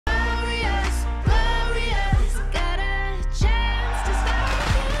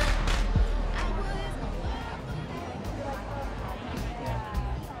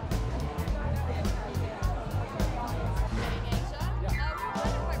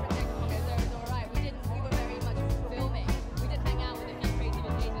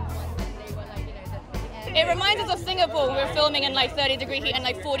It reminds us of Singapore. We were filming in like 30-degree heat and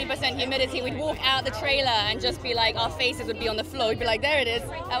like 40% humidity. We'd walk out the trailer and just be like, our faces would be on the floor. We'd be like, there it is.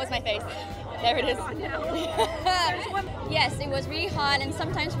 That was my face. There it is. Yes, it was really hot, and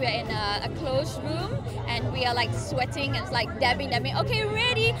sometimes we're in a closed room and we are like sweating and it's like dabbing. Okay,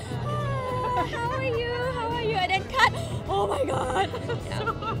 ready? How are you? How are you? And then cut. Oh my God.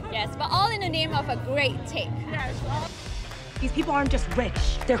 Yeah. Yes, but all in the name of a great take. These people aren't just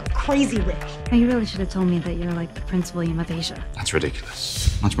rich, they're crazy rich. Now, you really should have told me that you're like the Prince William of Asia. That's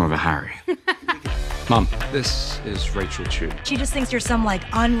ridiculous. Much more of a Harry. Mum, this is Rachel Chu. She just thinks you're some like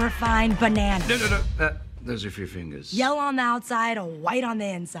unrefined banana. No. Those are a few fingers. Yellow on the outside or white on the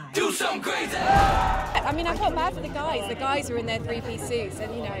inside. Do something crazy! I mean, I felt bad for the guys. The guys were in their three-piece suits,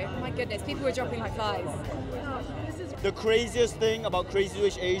 and you know, my goodness, people were dropping like flies. The craziest thing about crazy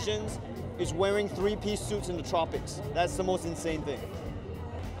rich Asians is wearing three-piece suits in the tropics. That's the most insane thing.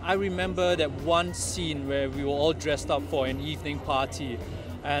 I remember that one scene where we were all dressed up for an evening party,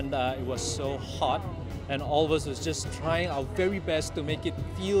 and it was so hot, and all of us was just trying our very best to make it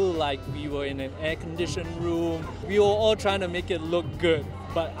feel like we were in an air-conditioned room. We were all trying to make it look good,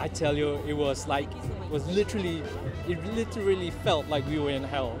 but I tell you, it literally felt like we were in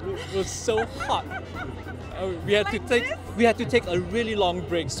hell. It was so hot. We had to take a really long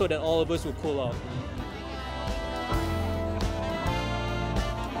break so that all of us would cool off.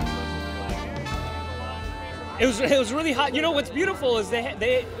 It was really hot. You know what's beautiful is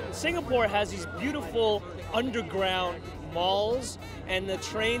Singapore has these beautiful underground malls, and the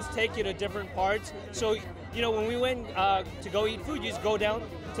trains take you to different parts. So you know, when we went to go eat food, you just go down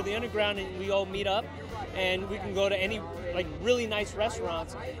to the underground and we all meet up, and we can go to any like really nice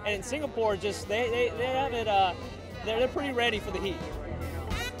restaurants. And in Singapore, just they have it. They're pretty ready for the heat.